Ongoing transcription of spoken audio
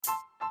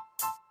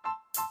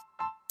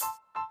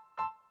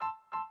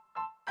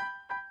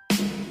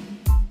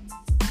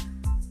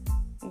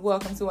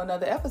Welcome to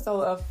another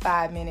episode of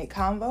 5 Minute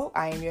Convo.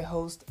 I am your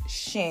host,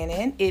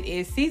 Shannon. It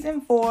is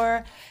season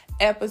 4,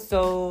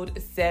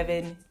 episode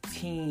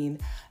 17.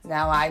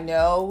 Now, I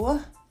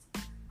know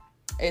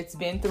it's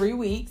been 3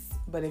 weeks,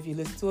 but if you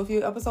listen to a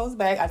few episodes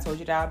back, I told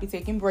you that I'll be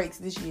taking breaks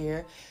this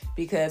year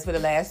because for the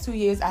last 2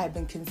 years, I have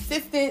been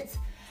consistent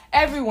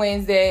every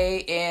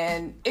Wednesday,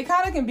 and it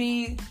kind of can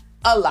be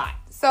a lot.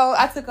 So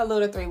I took a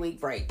little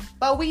 3-week break,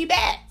 but we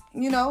back.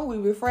 You know, we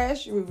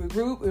refresh, we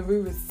regroup, and we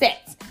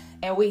reset,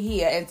 and we're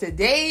here. And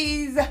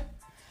today's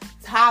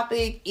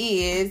topic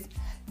is,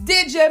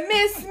 did you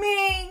miss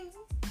me?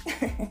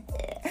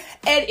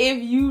 And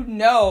if you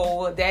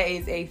know, that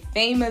is a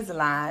famous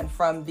line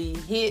from the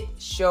hit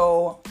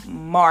show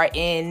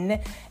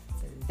Martin.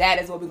 That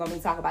is what we're going to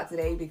be talking about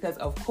today because,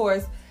 of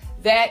course,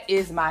 that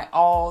is my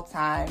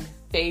all-time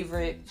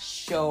favorite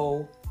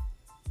show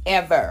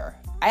ever.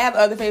 I have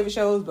other favorite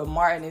shows, but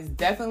Martin is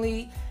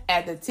definitely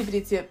at the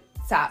tippity-tip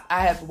top.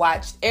 I have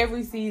watched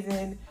every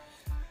season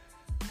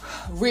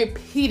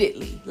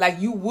repeatedly. Like,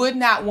 you would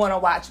not want to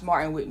watch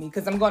Martin with me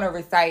because I'm going to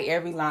recite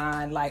every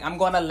line. Like, I'm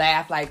going to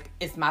laugh like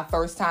it's my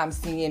first time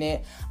seeing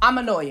it. I'm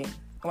annoying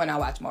when I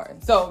watch Martin.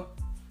 So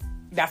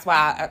that's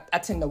why I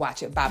tend to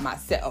watch it by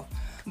myself.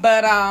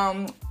 But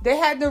they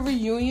had the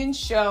reunion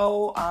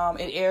show.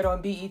 It aired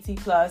on BET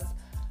Plus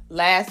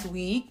last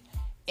week.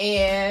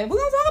 And we're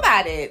going to talk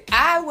about it.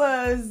 I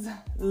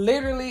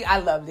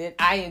loved it.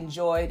 I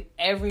enjoyed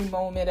every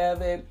moment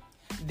of it.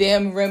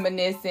 Them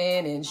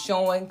reminiscing and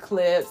showing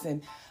clips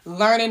and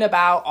learning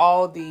about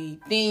all the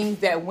things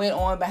that went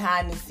on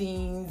behind the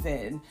scenes.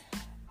 And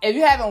if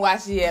you haven't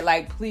watched it yet,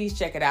 like, please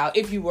check it out.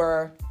 If you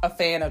were a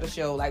fan of the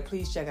show, like,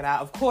 please check it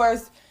out. Of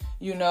course,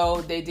 you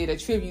know, they did a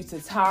tribute to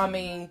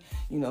Tommy.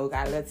 You know,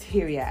 got a little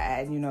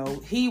teary-eyed. You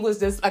know, he was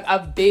just like a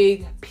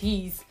big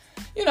piece,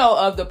 you know,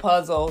 of the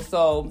puzzle.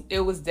 So it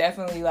was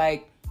definitely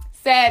like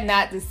sad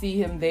not to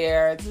see him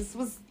there.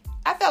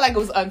 I felt like it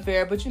was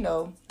unfair, but you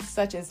know,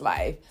 such is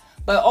life.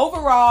 But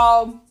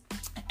overall,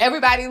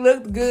 everybody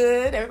looked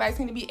good. Everybody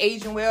seemed to be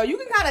aging well. You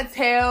can kind of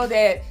tell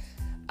that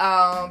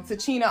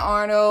Tichina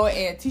Arnold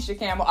and Tisha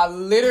Campbell are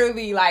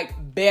literally like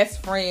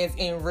best friends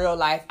in real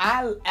life.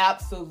 I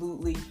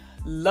absolutely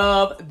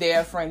love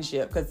their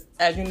friendship because,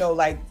 as you know,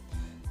 like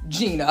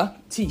Gina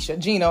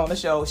on the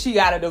show, she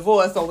got a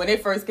divorce. So when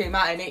it first came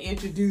out and they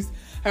introduced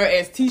her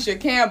as Tisha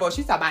Campbell,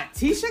 she's talking about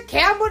Tisha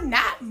Campbell,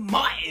 not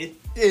Martin.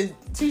 And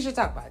Tisha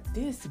talking about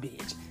this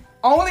bitch.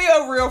 Only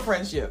a real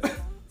friendship.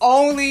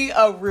 Only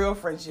a real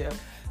friendship.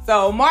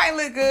 So Martin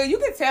looked good. You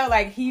can tell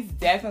like he's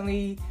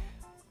definitely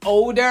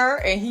older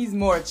and he's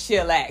more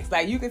chillax.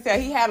 Like you can tell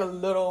he had a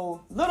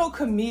little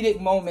comedic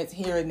moments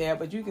here and there,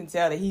 but you can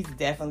tell that he's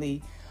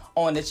definitely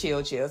on the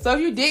chill. So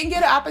if you didn't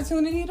get an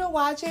opportunity to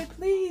watch it,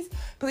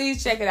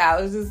 please check it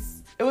out.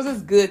 It was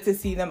just good to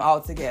see them all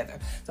together.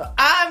 So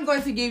I'm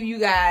going to give you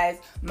guys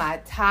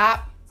my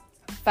top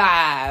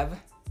 5.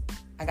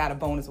 I got a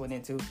bonus one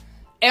in too.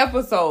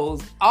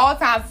 Episodes,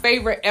 all-time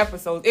favorite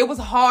episodes. It was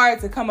hard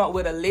to come up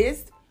with a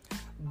list,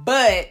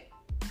 but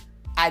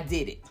I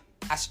did it.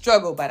 I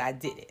struggled, but I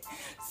did it.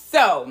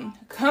 So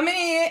coming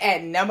in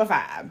at number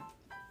 5,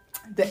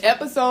 the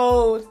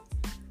episode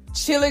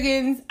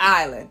Chilligan's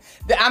Island.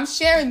 I'm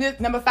sharing this.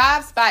 Number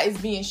 5 spot is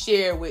being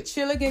shared with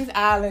Chilligan's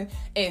Island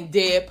and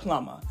Dead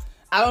Plumber.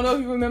 I don't know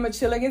if you remember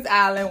Chilligan's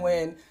Island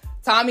when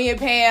Tommy and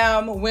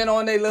Pam went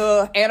on their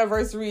little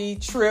anniversary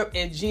trip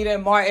and Gina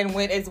and Martin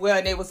went as well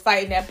and they was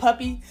fighting that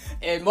puppy.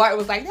 And Martin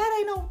was like, that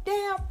ain't no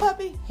damn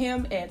puppy.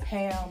 Him and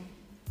Pam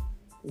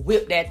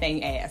whipped that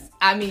thing ass.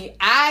 I mean,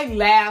 I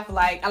laugh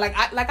like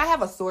I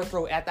have a sore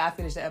throat after I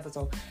finish the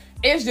episode.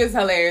 It's just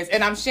hilarious.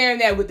 And I'm sharing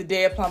that with the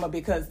Dead Plumber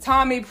because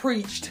Tommy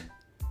preached,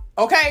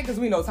 okay? Because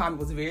we know Tommy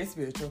was very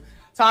spiritual.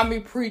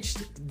 Tommy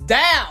preached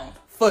down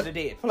for the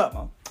Dead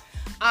Plumber.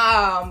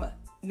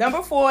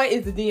 Number 4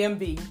 is the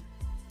DMV.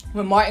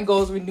 When Martin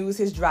goes renews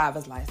his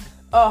driver's license.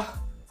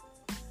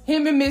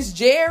 Him and Miss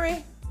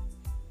Jerry.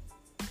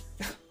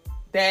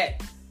 Him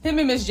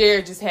and Miss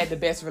Jerry just had the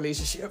best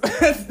relationship.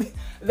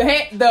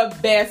 the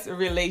best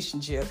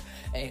relationship.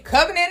 And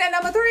coming in at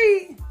number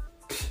 3,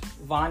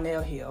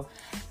 Vonnell Hill.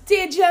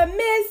 Did you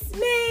miss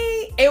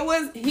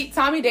me?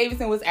 Tommy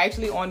Davidson was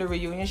actually on the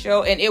reunion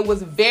show, and it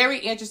was very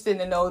interesting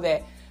to know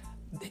that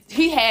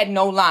he had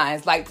no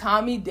lines. Like,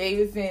 Tommy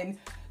Davidson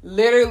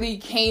literally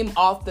came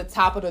off the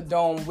top of the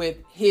dome with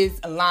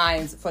his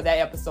lines for that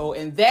episode.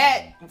 And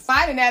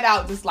finding that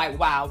out, just like,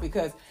 wow,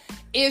 because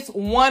it's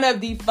one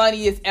of the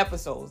funniest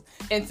episodes.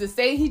 And to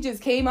say he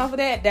just came off of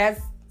that, that's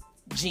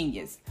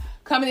genius.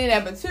 Coming in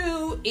at number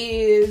 2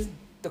 is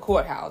the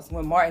courthouse,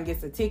 when Martin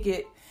gets a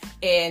ticket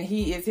and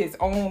he is his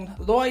own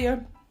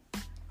lawyer.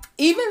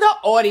 Even the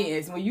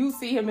audience, when you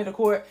see him in the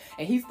court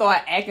and he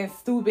start acting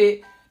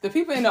stupid, the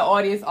people in the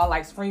audience are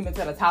like screaming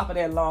to the top of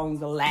their lungs,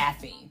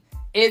 laughing.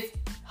 It's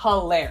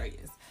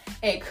hilarious.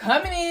 And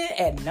coming in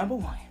at number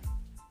 1,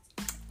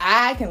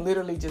 I can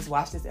literally just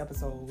watch this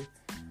episode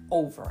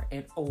over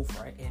and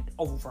over and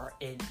over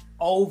and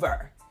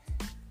over.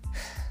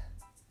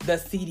 The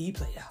CD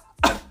player.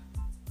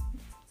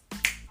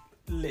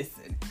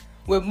 Listen,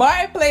 When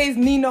Martin plays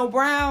Nino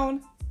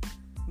Brown,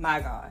 my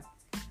God,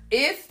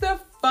 it's the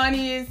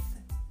funniest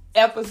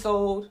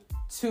episode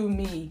to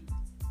me,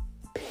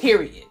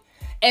 period.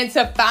 And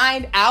to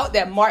find out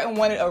that Martin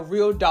wanted a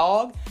real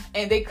dog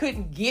and they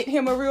couldn't get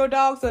him a real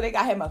dog, so they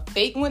got him a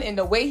fake one. And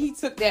the way he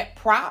took that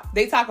prop,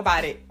 they talk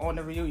about it on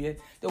the reunion,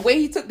 the way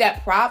he took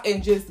that prop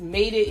and just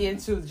made it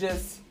into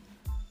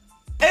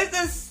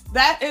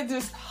that is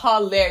just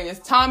hilarious.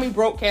 Tommy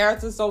broke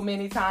character so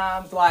many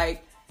times,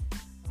 like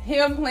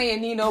him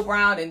playing Nino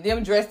Brown and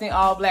them dressed in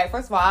all black.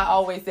 First of all, I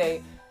always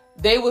say,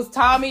 they was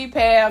Tommy,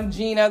 Pam,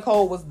 Gina,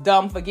 Cole was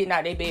dumb for getting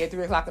out their bed at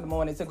 3 o'clock in the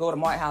morning to go to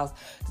Martin's house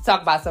to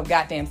talk about some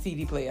goddamn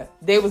CD player.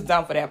 They was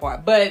dumb for that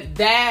part. But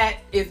that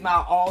is my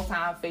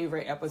all-time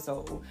favorite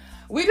episode.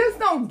 We just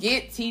don't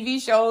get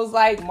TV shows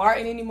like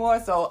Martin anymore.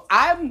 So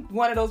I'm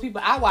one of those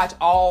people, I watch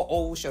all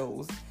old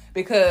shows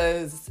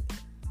because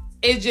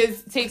it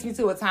just takes me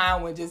to a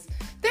time when just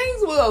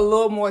things were a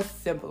little more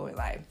simple in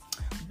life.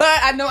 But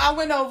I know I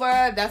went over.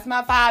 That's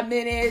my 5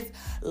 minutes.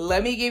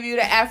 Let me give you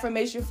the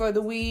affirmation for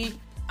the week.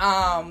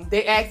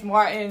 They asked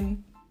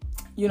Martin,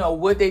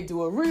 would they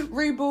do a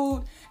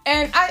reboot?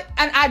 And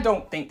I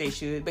don't think they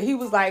should. But he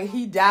was like,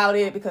 he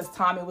doubted because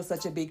Tommy was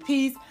such a big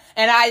piece.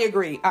 And I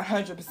agree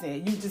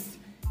 100%. You just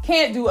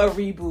can't do a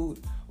reboot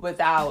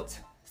without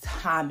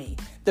Tommy,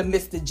 the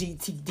Mr.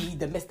 GTD,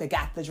 the Mr.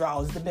 Got the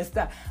Draws, the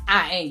Mr.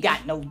 I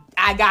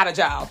got a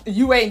job.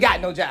 You ain't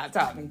got no job,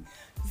 Tommy.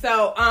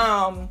 So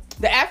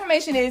the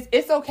affirmation is,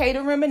 it's okay to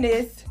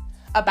reminisce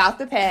about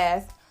the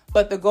past,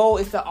 but the goal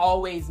is to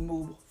always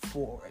move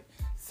forward.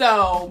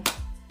 So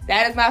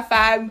that is my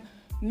 5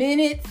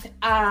 minutes.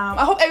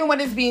 I hope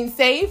everyone is being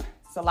safe.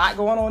 It's a lot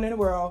going on in the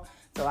world.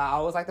 So I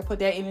always like to put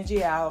that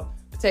energy out.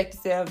 Protect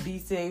yourself, be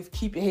safe,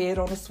 keep your head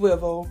on a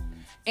swivel.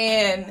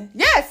 And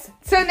yes,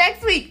 till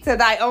next week, to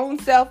thy own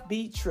self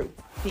be true.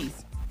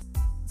 Peace.